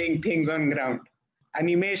executing things on ground.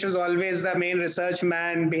 Animesh is always the main research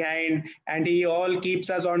man behind, and he all keeps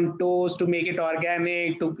us on toes to make it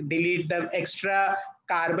organic, to delete the extra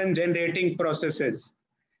carbon generating processes.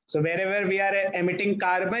 So wherever we are emitting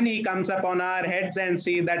carbon, he comes up on our heads and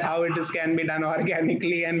see that how it can be done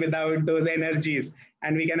organically and without those energies.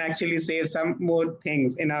 And we can actually save some more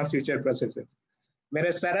things in our future processes.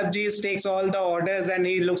 Whereas Sarabji takes all the orders and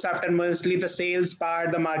he looks after mostly the sales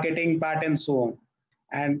part, the marketing part, and so on.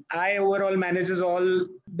 And I overall manages all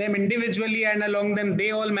them individually, and along them,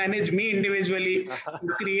 they all manage me individually to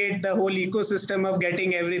create the whole ecosystem of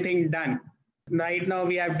getting everything done. Right now,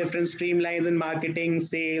 we have different streamlines in marketing,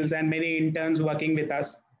 sales, and many interns working with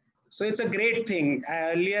us. So it's a great thing.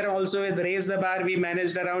 Earlier also with Raise the Bar, we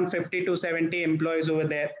managed around 50 to 70 employees over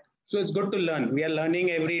there. So it's good to learn. We are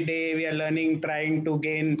learning every day. We are learning, trying to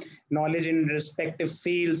gain knowledge in respective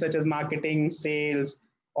fields such as marketing, sales,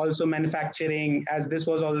 also manufacturing, as this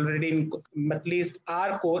was already in at least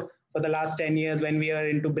our core for the last 10 years when we are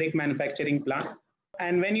into brick manufacturing plant.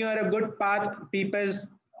 And when you are a good path, people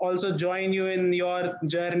also join you in your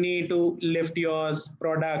journey to lift your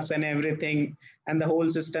products and everything, and the whole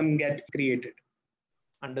system get created.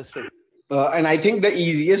 Understood. And I think the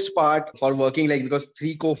easiest part for working, like, because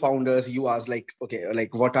 3 co-founders, you asked like, okay,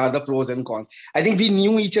 like what are the pros and cons? I think we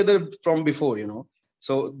knew each other from before,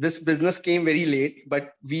 So this business came very late,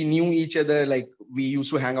 but we knew each other like we used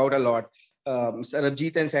to hang out a lot.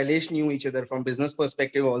 Sarabjit and Shailesh knew each other from business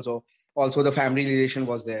perspective also. Also, the family relation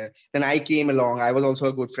was there. Then I came along. I was also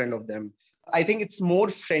a good friend of them. I think it's more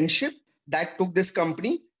friendship that took this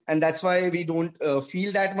company. And that's why we don't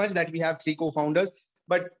feel that much that we have 3 co-founders.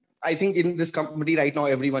 But I think in this company right now,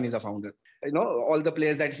 everyone is a founder. All the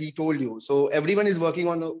players that he told you. So everyone is working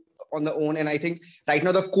on the own. And I think right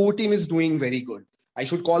now the core team is doing very good. I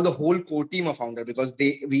should call the whole core team a founder because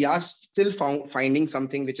we are still finding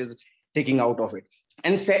something which is taking out of it.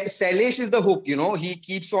 And Shailesh is the hook, he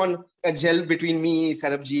keeps on a gel between me,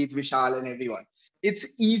 Sarabjit, Vishal, and everyone. It's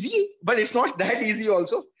easy, but it's not that easy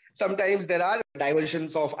also. Sometimes there are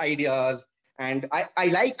diversions of ideas, and I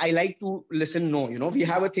like to listen no. We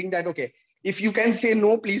have a thing that, okay, if you can say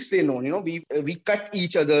no, please say no. We cut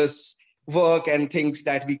each other's work and things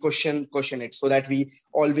that we question it so that we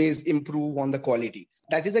always improve on the quality.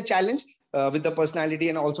 That is a challenge with the personality,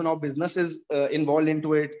 and also now business is involved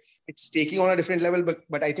into it. It's taking on a different level,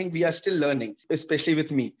 but I think we are still learning, especially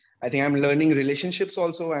with me. I think I'm learning relationships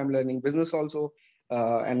also. I'm learning business also.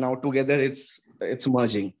 And now together it's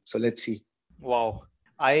merging. So let's see. Wow.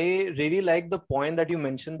 I really like the point that you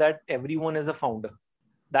mentioned that everyone is a founder.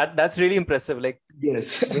 That's really impressive. Like,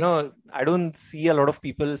 yes, I don't see a lot of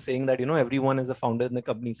people saying that, everyone is a founder in the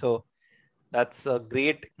company. So that's a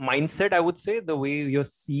great mindset, I would say, the way you're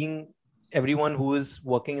seeing everyone who is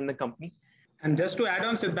working in the company. And just to add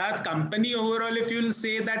on, Siddharth, company overall, if you'll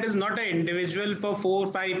say that is not an individual for 4 or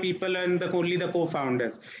 5 people and only the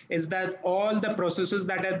co-founders, is that all the processes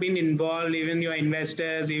that have been involved, even your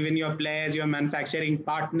investors, even your players, your manufacturing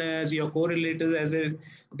partners, your correlators,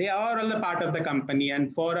 they are all a part of the company.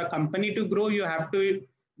 And for a company to grow, you have to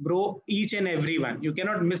grow each and every one. You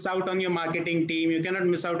cannot miss out on your marketing team. You cannot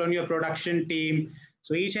miss out on your production team.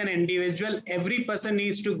 So each and individual, every person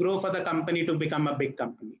needs to grow for the company to become a big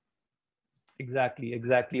company.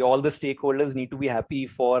 Exactly. All the stakeholders need to be happy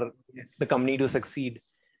for the company to succeed.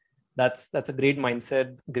 That's a great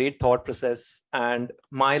mindset, great thought process. And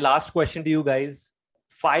my last question to you guys,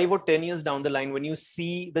 5 or 10 years down the line, when you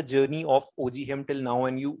see the journey of OGHemp till now,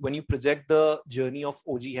 and when you project the journey of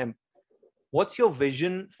OGHemp, what's your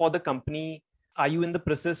vision for the company? Are you in the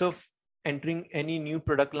process of entering any new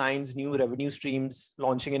product lines, new revenue streams,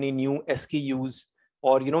 launching any new SKUs,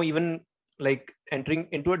 or, even like entering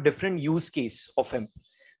into a different use case of hemp?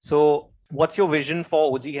 So what's your vision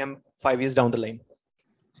for OGHemp 5 years down the line?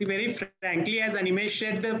 See, very frankly, as Animesh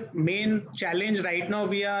said, the main challenge right now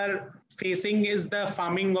we are facing is the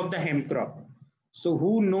farming of the hemp crop. So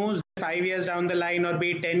who knows 5 years down the line, or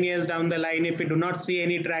be 10 years down the line, if we do not see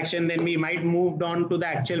any traction, then we might move on to the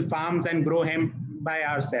actual farms and grow hemp by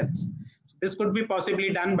ourselves. This could be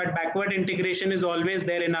possibly done, but backward integration is always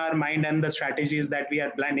there in our mind and the strategies that we are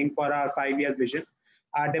planning for our 5-year vision.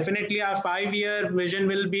 Definitely our 5-year vision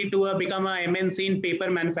will be to become a MNC in paper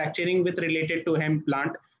manufacturing with related to hemp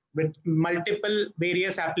plant with multiple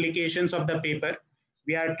various applications of the paper.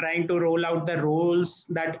 We are trying to roll out the rolls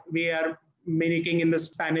that we are making in the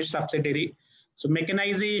Spanish subsidiary. So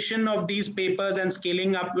mechanization of these papers and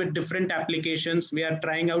scaling up with different applications. We are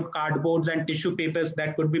trying out cardboards and tissue papers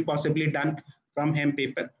that could be possibly done from hemp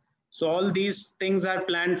paper. So all these things are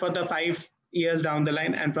planned for the 5 years down the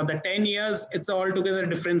line. And for the 10 years, it's altogether a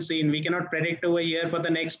different scene. We cannot predict over a year for the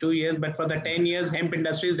next 2 years, but for the 10 years, hemp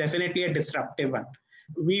industry is definitely a disruptive one.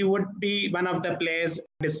 We would be one of the players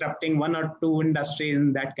disrupting 1 or 2 industries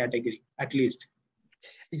in that category, at least.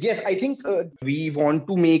 Yes, I think we want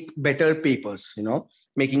to make better papers,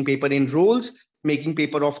 making paper in rolls, making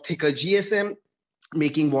paper of thicker GSM,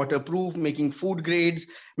 making waterproof, making food grades,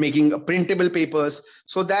 making printable papers.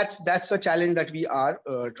 So that's a challenge that we are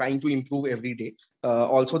trying to improve every day.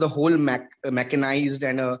 Also, the whole mechanized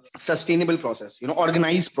and sustainable process,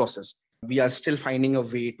 organized process. We are still finding a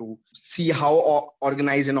way to see how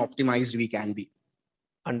organized and optimized we can be.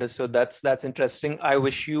 Understood. That's interesting. I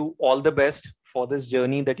wish you all the best for this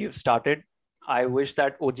journey that you've started. I wish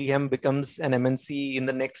that OGHemp becomes an MNC in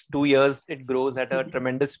the next 2 years. It grows at a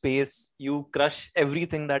tremendous pace. You crush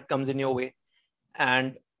everything that comes in your way.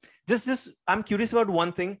 And just I'm curious about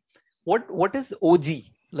one thing. What is OG?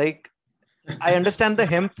 Like, I understand the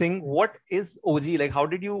hemp thing. What is OG? Like,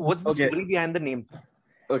 what's the story behind the name?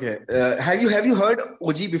 Okay. Have you heard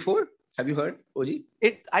OG before? Have you heard OG?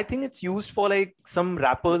 I think it's used for like some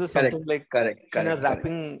rappers or something. Correct.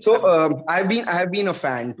 Rapping. So I have been a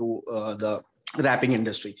fan to the rapping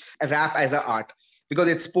industry, rap as an art, because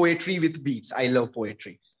it's poetry with beats. I love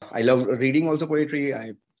poetry. I love reading also poetry.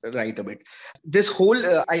 I write a bit. This whole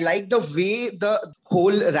I like the way the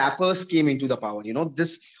whole rappers came into the power.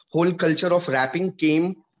 This whole culture of rapping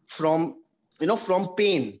came from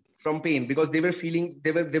pain, from pain because they were feeling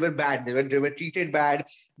they were bad. They were treated bad.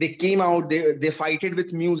 They came out. They fighted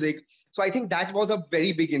with music. So I think that was a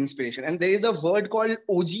very big inspiration. And there is a word called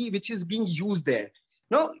OG which is being used there.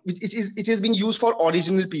 No, it is being used for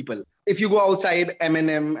original people. If you go outside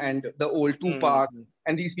Eminem and the old Tupac,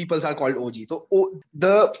 and these people are called OG. So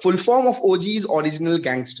the full form of OG is original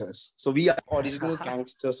gangsters. So we are original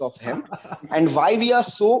gangsters of hemp. And why we are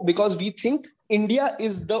so? Because we think India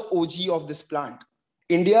is the OG of this plant.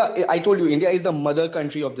 India, I told you, India is the mother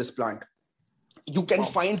country of this plant. You can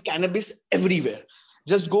find cannabis everywhere.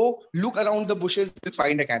 Just go look around the bushes, you'll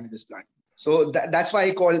find a cannabis plant. So that's why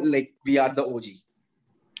I call like we are the OG.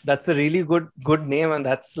 That's a really good name, and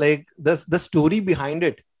that's like the story behind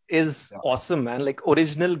it is awesome, man. Like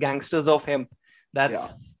original gangsters of hemp.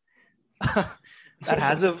 That's that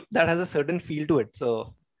has a certain feel to it.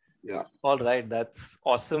 So all right, that's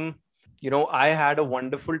awesome. I had a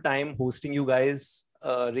wonderful time hosting you guys.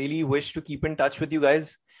 Really wish to keep in touch with you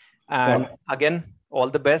guys. And again, all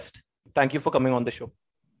the best. Thank you for coming on the show.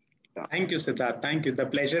 Thank you, Siddharth. Thank you. The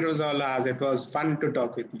pleasure was all ours. It was fun to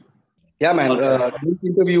talk with you. Yeah, man. Good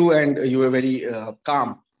interview, and you were very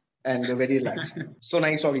calm and very relaxed. So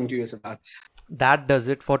nice talking to you, Siddharth. That does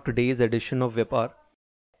it for today's edition of Vyapar.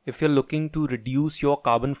 If you're looking to reduce your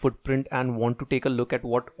carbon footprint and want to take a look at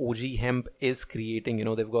what OGHemp is creating,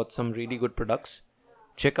 they've got some really good products.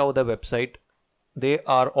 Check out their website. They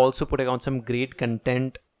are also putting out some great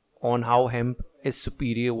content on how hemp is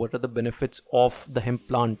superior, what are the benefits of the hemp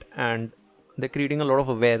plant, and they're creating a lot of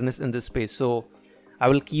awareness in this space. So I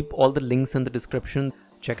will keep all the links in the description.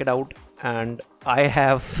 Check it out. And I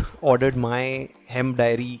have ordered my hemp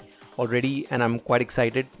diary already and I'm quite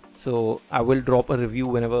excited. So I will drop a review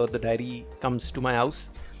whenever the diary comes to my house.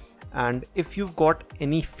 And if you've got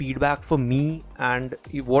any feedback for me and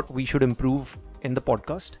what we should improve in the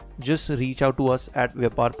podcast, just reach out to us at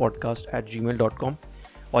vyaparpodcast@gmail.com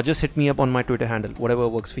or just hit me up on my Twitter handle, whatever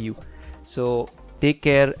works for you. So take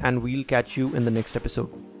care and we'll catch you in the next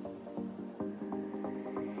episode.